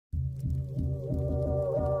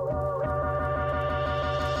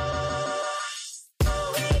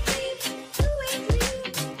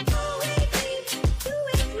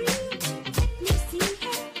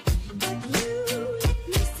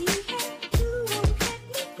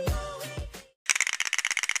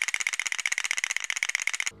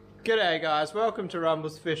G'day guys, welcome to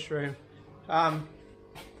Rumble's Fish Room.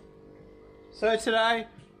 So today,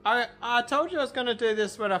 I told you I was going to do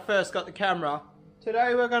this when I first got the camera.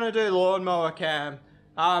 Today we're going to do lawnmower cam.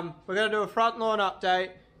 We're going to do a front lawn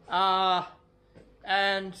update,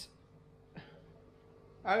 and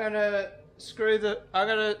I'm going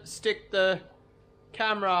to stick the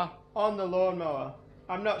camera on the lawnmower.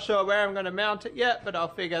 I'm not sure where I'm going to mount it yet, but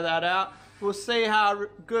I'll figure that out. We'll see how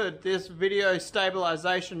good this video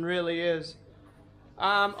stabilization really is.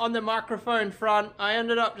 On the microphone front, I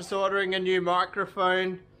ended up just ordering a new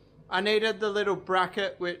microphone. I needed the little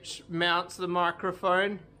bracket which mounts the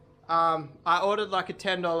microphone. I ordered like a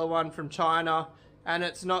 $10 one from China, and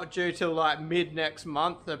it's not due till like mid next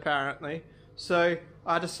month apparently. So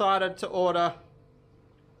I decided to order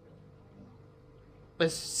a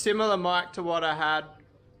similar mic to what I had,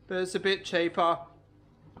 but it's a bit cheaper.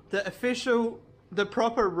 The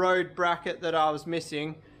proper Rode bracket that I was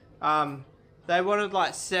missing, they wanted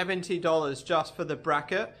like $70 just for the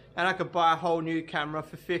bracket, and I could buy a whole new camera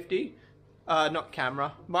for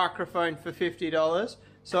microphone for $50.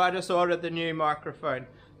 So I just ordered the new microphone.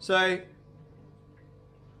 So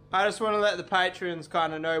I just want to let the patrons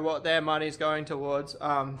kind of know what their money's going towards.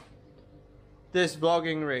 This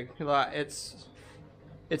vlogging rig, like it's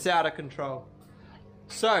out of control.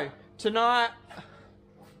 So tonight,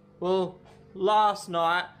 well, last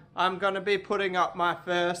night, I'm going to be putting up my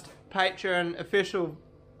first Patreon official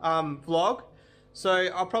vlog. So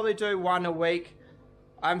I'll probably do one a week.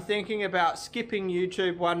 I'm thinking about skipping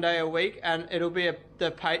YouTube one day a week, and it'll be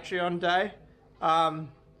the Patreon day.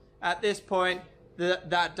 At this point,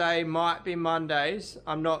 that day might be Mondays.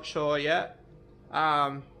 I'm not sure yet.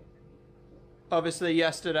 Obviously,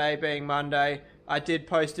 yesterday being Monday, I did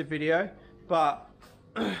post a video, but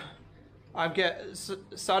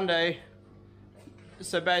Sunday,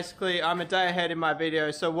 so basically I'm a day ahead in my video,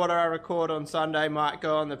 so what I record on Sunday might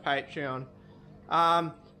go on the Patreon.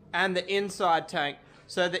 And the inside tank,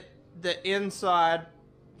 so the inside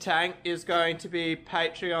tank is going to be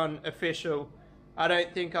Patreon official. I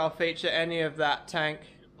don't think I'll feature any of that tank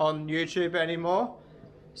on YouTube anymore.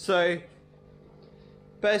 So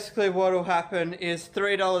basically what will happen is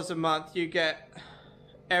 $3 a month, you get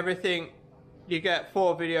everything. You get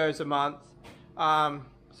 4 videos a month, so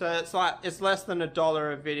it's less than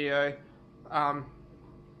 $1 a video.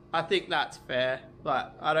 I think that's fair. Like,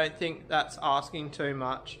 I don't think that's asking too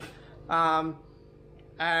much. And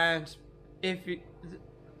if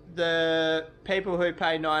the people who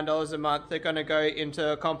pay $9 a month, they're going to go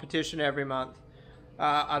into a competition every month.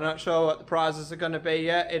 I'm not sure what the prizes are going to be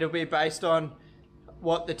yet. It'll be based on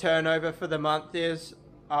what the turnover for the month is.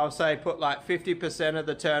 I'll say put like 50% of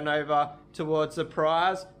the turnover towards the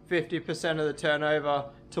prize, 50% of the turnover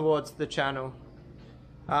towards the channel.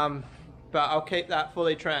 But I'll keep that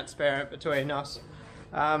fully transparent between us.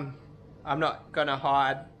 I'm not gonna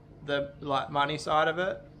hide the money side of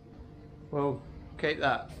it. We'll keep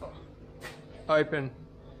that open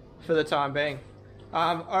for the time being.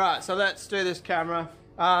 Alright, so let's do this camera.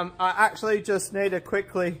 I actually just need to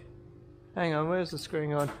quickly, hang on, where's the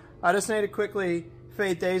screen on? I just need to quickly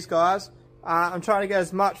feed these guys. I'm trying to get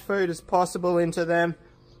as much food as possible into them.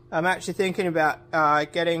 I'm actually thinking about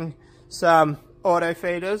getting some auto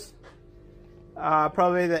feeders.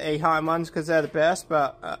 Probably the E-Heim ones because they're the best,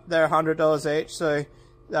 but they're $100 each, so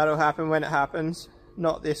that'll happen when it happens.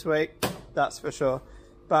 Not this week, that's for sure.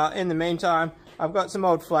 But in the meantime, I've got some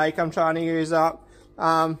old flake I'm trying to use up,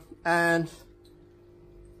 and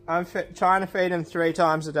I'm trying to feed them 3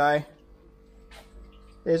 times a day.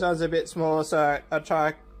 These ones are a bit smaller, so I'll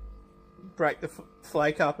try to break the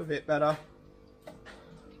flake up a bit better.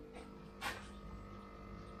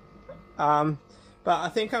 But I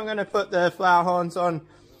think I'm going to put the flower horns on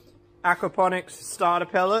aquaponics starter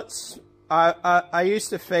pellets. I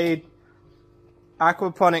used to feed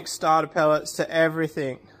aquaponics starter pellets to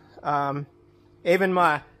everything. Even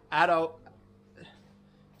my adult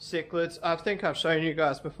cichlids. I think I've shown you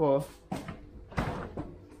guys before.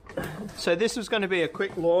 So this was going to be a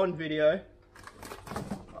quick lawn video.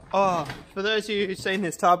 Oh, for those of you who've seen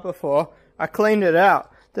this tub before, I cleaned it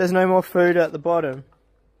out. There's no more food at the bottom.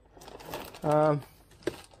 But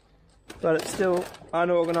it's still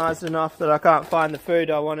unorganized enough that I can't find the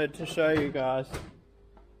food I wanted to show you guys.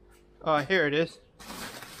 Oh, here it is.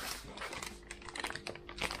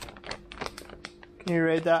 Can you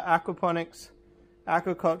read that? Aquaponics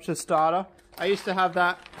aquaculture starter. I used to have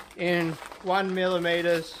that in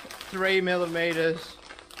 1mm, 3mm,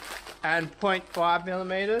 and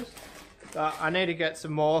 0.5mm. But I need to get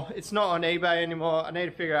some more. It's not on eBay anymore. I need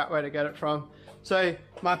to figure out where to get it from. So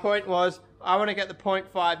my point was, I want to get the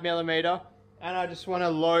 0.5mm and I just want to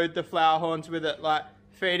load the flower horns with it, like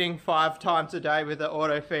feeding 5 times a day with the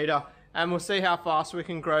auto feeder, and we'll see how fast we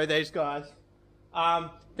can grow these guys.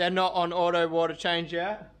 They're not on auto water change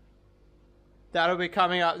yet. That'll be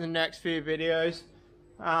coming up in the next few videos.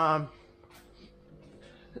 I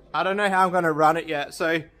don't know how I'm going to run it yet,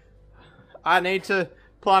 so I need to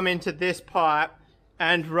plumb into this pipe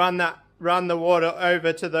and run the water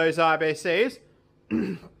over to those IBCs.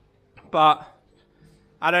 But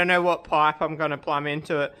I don't know what pipe I'm going to plumb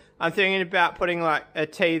into it. I'm thinking about putting like a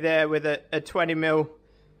T there with a 20 mil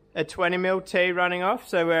T running off,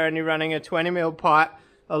 so we're only running a 20 mil pipe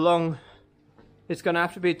along. It's going to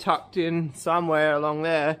have to be tucked in somewhere along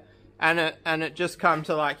there, and it just come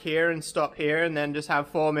to like here and stop here, and then just have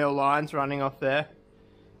 4 mil lines running off there.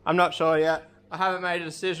 I'm not sure yet. I haven't made a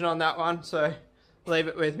decision on that one, so leave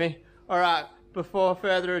it with me. Alright, before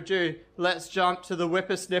further ado, let's jump to the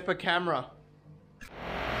whippersnipper camera.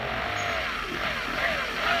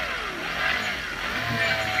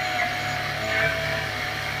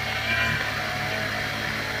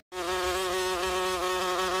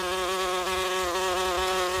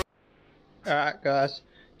 Alright guys,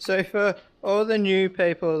 so for all the new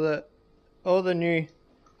people, all the new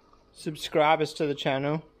subscribers to the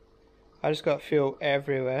channel, I just got fuel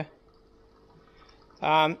everywhere.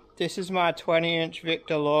 This is my 20-inch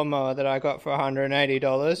Victor lawnmower that I got for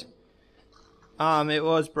 $180. It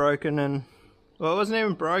was broken, and well, it wasn't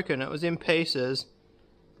even broken, it was in pieces.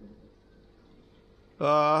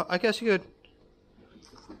 I guess you could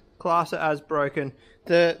class it as broken.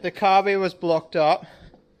 The carby was blocked up,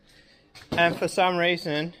 and for some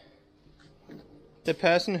reason the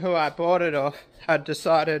person who I bought it off had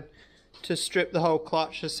decided to strip the whole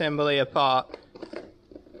clutch assembly apart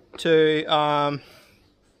to I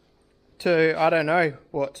don't know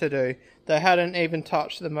what to do. They hadn't even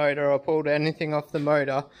touched the motor or pulled anything off the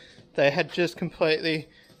motor. They had just completely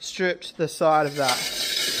stripped the side of that.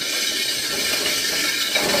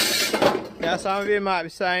 Now some of you might be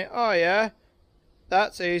saying, oh yeah,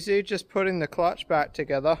 that's easy, just putting the clutch back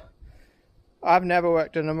together. I've never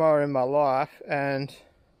worked on a mower in my life, and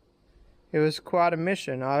it was quite a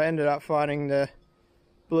mission. I ended up finding the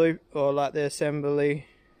the assembly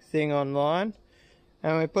thing online,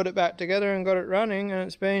 and we put it back together and got it running, and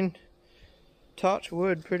it's been, touch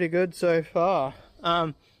wood, pretty good so far.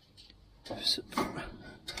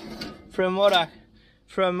 From what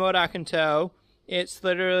I can tell, it's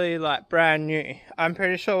literally like brand new. I'm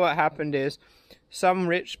pretty sure what happened is some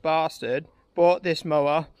rich bastard bought this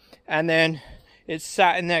mower, and then it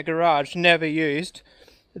sat in their garage, never used.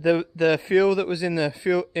 The fuel that was in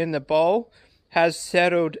the bowl has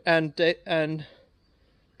settled and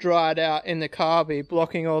dried out in the carby,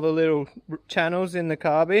 blocking all the little channels in the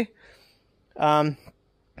carby.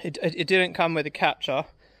 It didn't come with a catcher,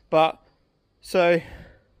 but so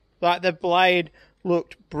like the blade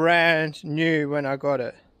looked brand new when I got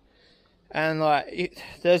it, and like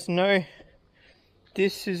there's no.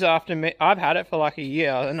 This is after me. I've had it for like a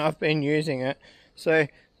year and I've been using it, so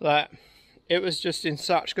like it was just in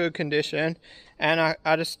such good condition, and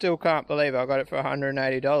I just still can't believe I got it for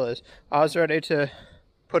 $180. I was ready to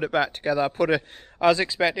put it back together. I was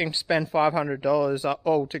expecting to spend $500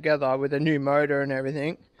 all together with a new motor and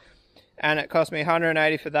everything, and it cost me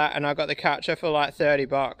 $180 for that, and I got the catcher for like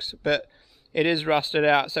 $30, but it is rusted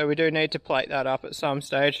out, so we do need to plate that up at some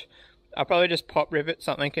stage. I'll probably just pop rivet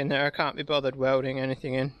something in there. I can't be bothered welding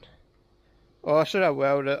anything in. Or should I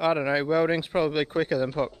weld it? I don't know. Welding's probably quicker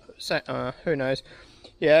than pop. Who knows?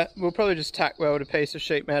 Yeah, we'll probably just tack weld a piece of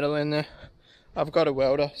sheet metal in there. I've got a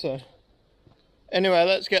welder, so. Anyway,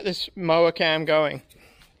 let's get this mower cam going.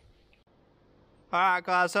 Alright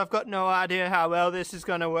guys, I've got no idea how well this is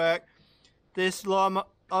going to work. This lawnmower,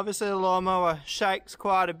 obviously the lawnmower shakes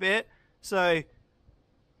quite a bit, so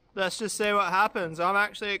let's just see what happens. I'm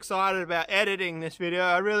actually excited about editing this video.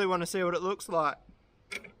 I really want to see what it looks like.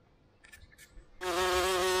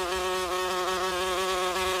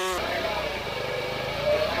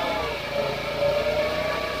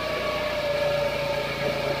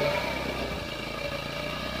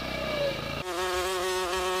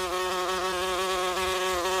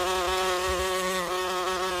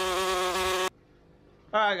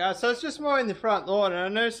 Alright guys, so it's just mowing the front lawn, and I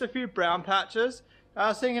noticed a few brown patches. I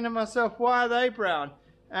was thinking to myself, why are they brown?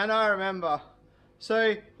 And I remember.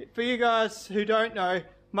 So for you guys who don't know,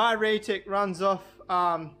 my retic runs off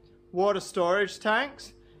water storage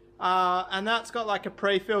tanks, and that's got like a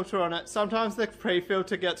pre-filter on it. Sometimes the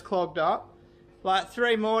pre-filter gets clogged up. Like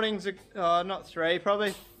 3 mornings, not 3,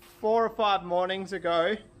 probably 4 or 5 mornings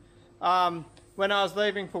ago, when I was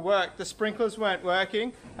leaving for work, the sprinklers weren't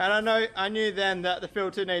working, and I knew then that the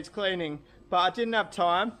filter needs cleaning. but I didn't have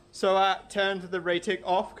time, so I turned the retic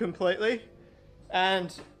off completely.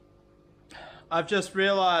 And I've just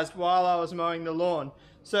realized while I was mowing the lawn.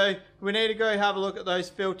 So we need to go have a look at those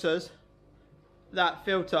filters, that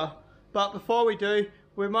filter. But before we do,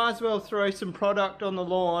 we might as well throw some product on the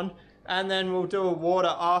lawn, and then we'll do a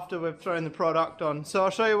water after we've thrown the product on. So I'll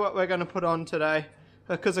show you what we're going to put on today,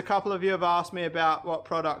 because a couple of you have asked me about what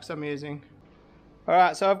products I'm using.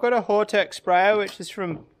 Alright, so I've got a retic sprayer, which is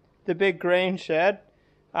from the Big Green Shed.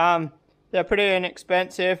 They're pretty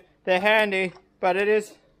inexpensive. They're handy, but it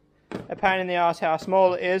is a pain in the ass how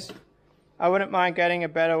small it is. I wouldn't mind getting a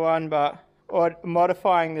better one, or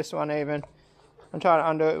modifying this one even. I'm trying to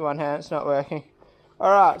undo it with one hand, it's not working.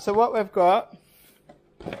 Alright, so what we've got,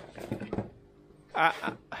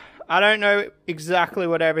 I don't know exactly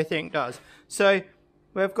what everything does. So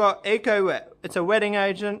we've got Eco Wet. It's a wetting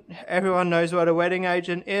agent. Everyone knows what a wetting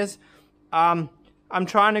agent is. I'm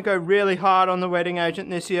trying to go really hard on the wetting agent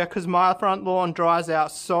this year because my front lawn dries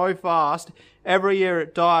out so fast. Every year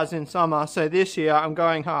it dies in summer, so this year I'm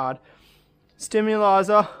going hard.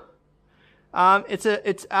 Stimulizer.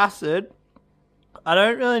 It's acid. I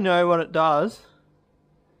don't really know what it does.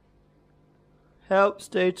 Helps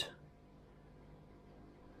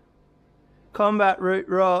combat root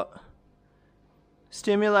rot,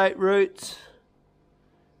 stimulate roots,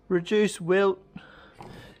 reduce wilt.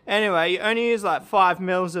 Anyway, you only use like 5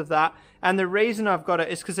 mils of that, and the reason I've got it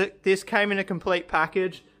is because this came in a complete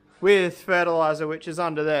package with fertilizer, which is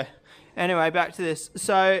under there. Anyway, back to this.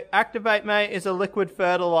 So Activate Mate is a liquid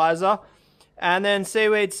fertilizer, and then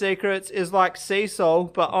Seaweed Secrets is like sea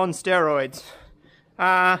salt but on steroids.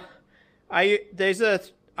 I'm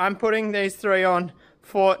putting these 3 on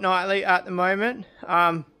fortnightly at the moment.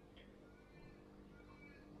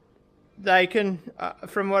 They can,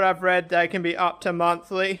 from what I've read, they can be up to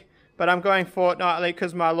monthly, but I'm going fortnightly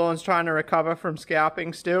because my lawn's trying to recover from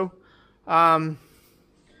scalping still.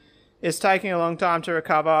 It's taking a long time to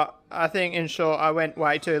recover. I think, in short, I went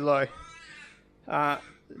way too low.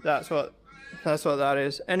 That's what that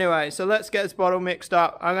is. Anyway, so let's get this bottle mixed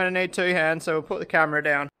up. I'm going to need 2 hands, so we'll put the camera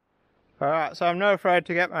down. Alright, so I'm not afraid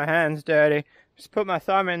to get my hands dirty. Just put my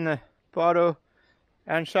thumb in the bottle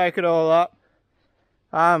and shake it all up.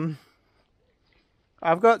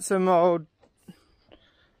 I've got some old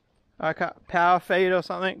power feed or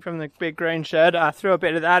something from the Big Green Shed. I threw a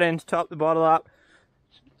bit of that in to top the bottle up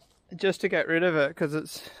just to get rid of it because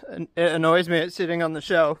it annoys me. It's sitting on the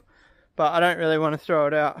shelf, but I don't really want to throw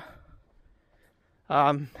it out.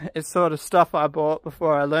 It's sort of stuff I bought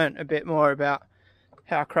before I learnt a bit more about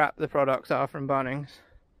how crap the products are from Bunnings.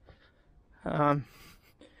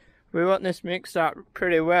 We want this mixed up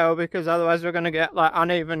pretty well because otherwise we're going to get like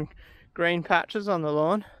uneven green patches on the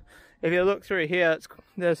lawn. If you look through here,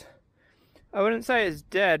 there's, I wouldn't say it's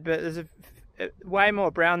dead, but there's way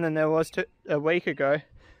more brown than there was a week ago.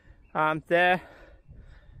 There,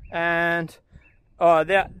 and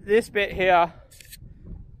this bit here,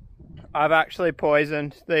 I've actually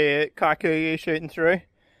poisoned the kikuyu shooting through.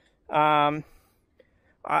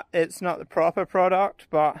 It's not the proper product,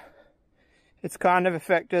 but it's kind of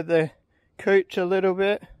affected the cooch a little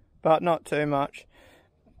bit, but not too much.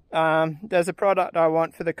 There's a product I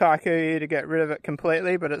want for the kikuyu to get rid of it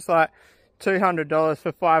completely, but it's like $200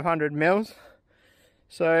 for 500 mils.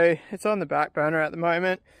 So it's on the back burner at the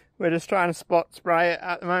moment. We're just trying to spot spray it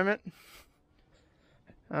at the moment.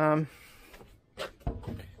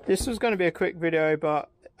 This was going to be a quick video, but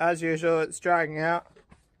as usual it's dragging out.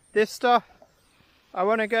 This stuff I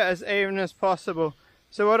want to get as even as possible.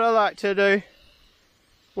 So what I like to do,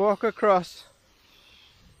 walk across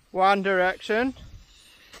one direction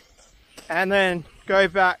and then go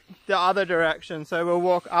back the other direction. So we'll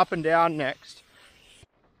walk up and down next.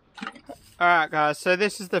 Alright guys, so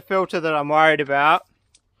this is the filter that I'm worried about.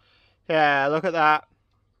 Yeah, look at that.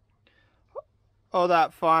 All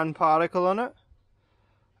that fine particle on it.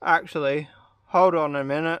 Actually, hold on a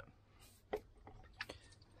minute.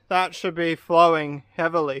 That should be flowing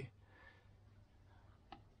heavily.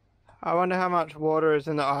 I wonder how much water is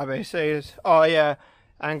in the IBCs. Oh yeah,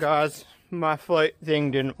 and guys, my float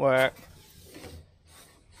thing didn't work.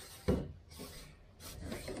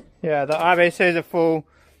 Yeah, the IBCs are full.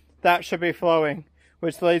 That should be flowing,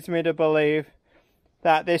 which leads me to believe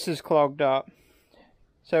that this is clogged up.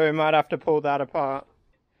 So we might have to pull that apart.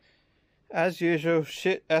 As usual,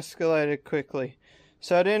 shit escalated quickly.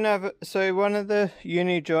 So I didn't have, so one of the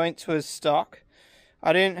uni joints was stuck.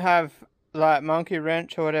 I didn't have like monkey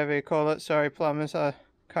wrench or whatever you call it. Sorry plumbers, I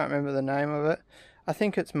can't remember the name of it. I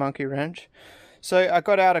think it's monkey wrench. So I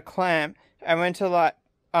got out a clamp and went to like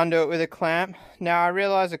undo it with a clamp. Now I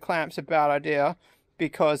realise a clamp's a bad idea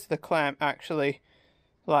because the clamp actually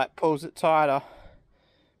like pulls it tighter.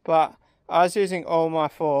 But I was using all my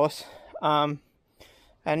force, and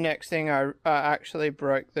next thing I actually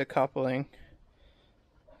broke the coupling,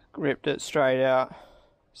 ripped it straight out.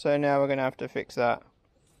 So now we're gonna have to fix that.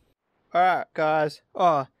 Alright guys,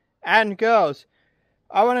 oh, and girls,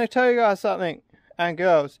 I want to tell you guys something, and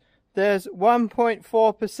girls, there's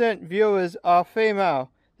 1.4% viewers are female.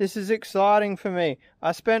 This is exciting for me.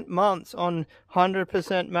 I spent months on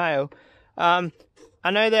 100% male. I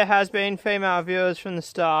know there has been female viewers from the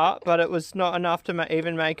start, but it was not enough to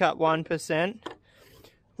even make up 1%,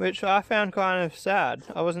 which I found kind of sad.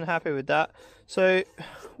 I wasn't happy with that. So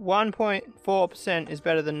 1.4% is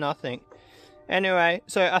better than nothing. Anyway,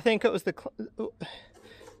 so I think it was the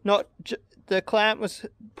clamp was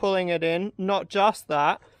pulling it in, not just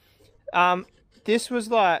that. This was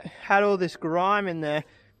like, had all this grime in there,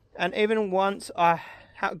 and even once I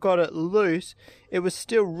got it loose, it was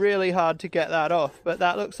still really hard to get that off, but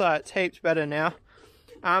that looks like it's heaps better now.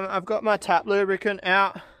 I've got my tap lubricant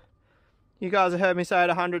out. You guys have heard me say it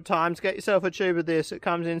 100 times, get yourself a tube of this, it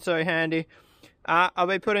comes in so handy. I'll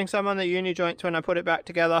be putting some on the uni joints when I put it back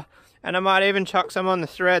together, and I might even chuck some on the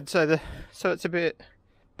thread so it's a bit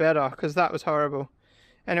better, because that was horrible.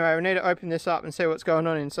 Anyway, we need to open this up and see what's going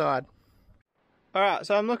on inside. Alright,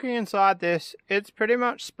 so I'm looking inside this. It's pretty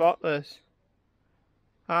much spotless.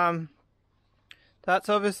 That's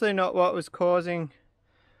obviously not what was causing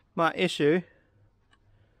my issue.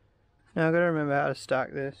 Now I've got to remember how to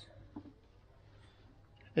stack this.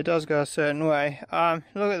 It does go a certain way.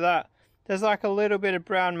 Look at that. There's like a little bit of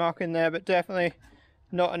brown muck in there, but definitely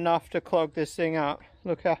not enough to clog this thing up.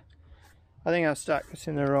 Look how, I think I stacked this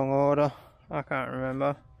in the wrong order. I can't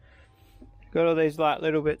remember. Got all these like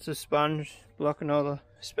little bits of sponge blocking all the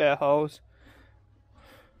spare holes.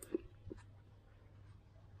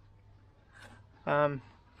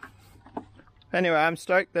 Anyway, I'm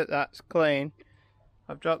stoked that that's clean.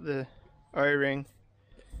 I've dropped the O-ring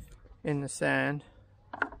in the sand.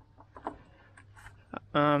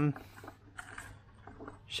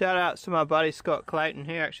 Shout outs to my buddy Scott Clayton.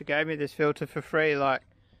 He actually gave me this filter for free like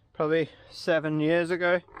probably 7 years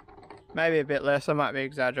ago. Maybe a bit less, I might be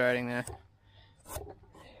exaggerating there.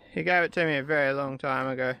 He gave it to me a very long time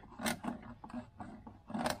ago.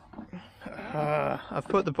 I've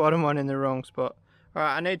put the bottom one in the wrong spot.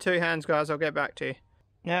 Alright, I need 2 hands guys, I'll get back to you.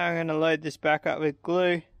 Now I'm going to load this back up with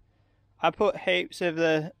glue. I put heaps of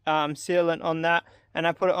the sealant on that, and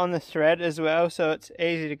I put it on the thread as well, so it's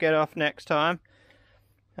easy to get off next time.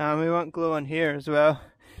 We want glue on here as well.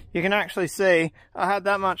 You can actually see, I had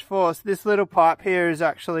that much force. This little pipe here is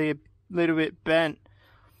actually a little bit bent.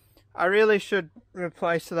 I really should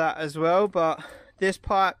replace that as well, but this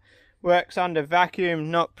pipe works under vacuum,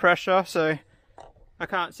 not pressure, so I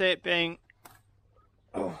can't see it being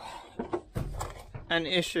an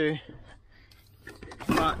issue.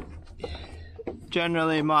 But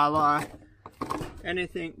generally in my life,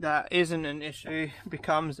 anything that isn't an issue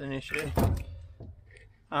becomes an issue.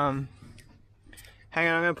 Hang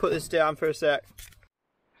on, I'm going to put this down for a sec.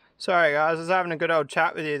 Sorry guys, I was having a good old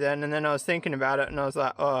chat with you then, and then I was thinking about it and I was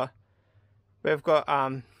like, oh, we've got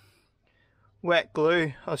wet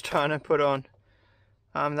glue I was trying to put on.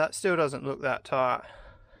 That still doesn't look that tight.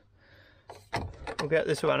 We'll get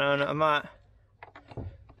this one on. I might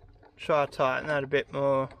try to tighten that a bit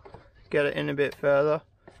more, get it in a bit further.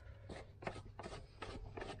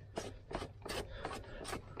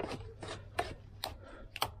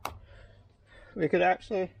 We could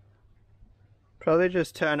actually probably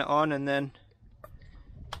just turn it on and then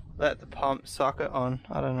let the pump suck it on.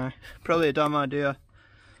 I don't know. Probably a dumb idea.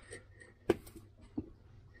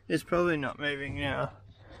 It's probably not moving now.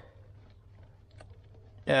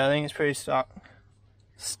 Yeah, I think it's pretty stuck.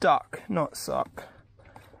 Stuck, not suck.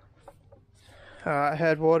 Alright, I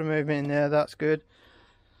heard water movement in there, that's good.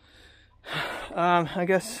 I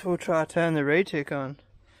guess we'll try to turn the retic on.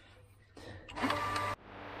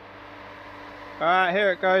 Alright,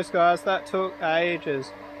 here it goes guys, that took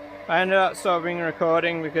ages. I ended up stopping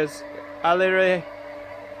recording because it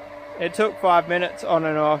took 5 minutes on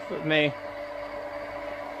and off with me.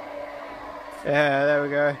 Yeah, there we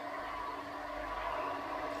go.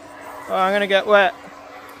 Oh, I'm gonna get wet.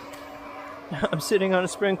 I'm sitting on a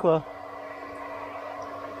sprinkler.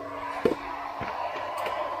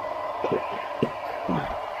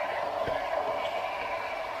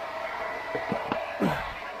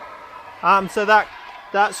 So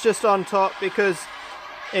that's just on top because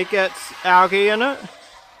it gets algae in it.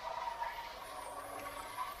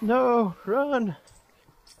 No, run.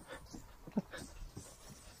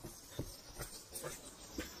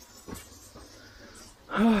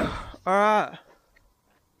 Alright.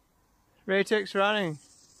 Retic's running.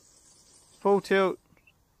 Full tilt.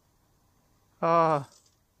 Oh.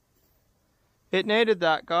 It needed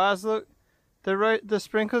that, guys. Look, the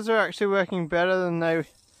sprinklers are actually working better than they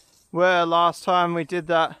were last time we did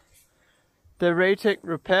the retic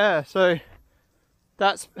repair. So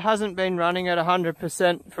that hasn't been running at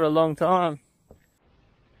 100% for a long time.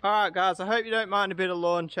 Alright guys, I hope you don't mind a bit of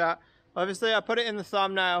lawn chat. Obviously I put it in the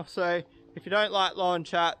thumbnail, so if you don't like lawn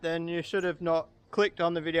chat, then you should have not clicked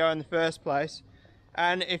on the video in the first place.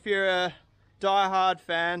 And if you're a die-hard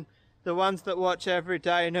fan, the ones that watch every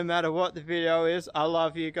day no matter what the video is, I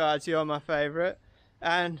love you guys, you're my favourite.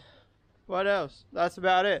 And what else? That's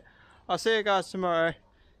about it. I'll see you guys tomorrow.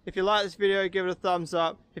 If you like this video, give it a thumbs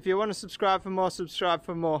up. If you want to subscribe for more, subscribe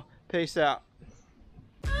for more. Peace out.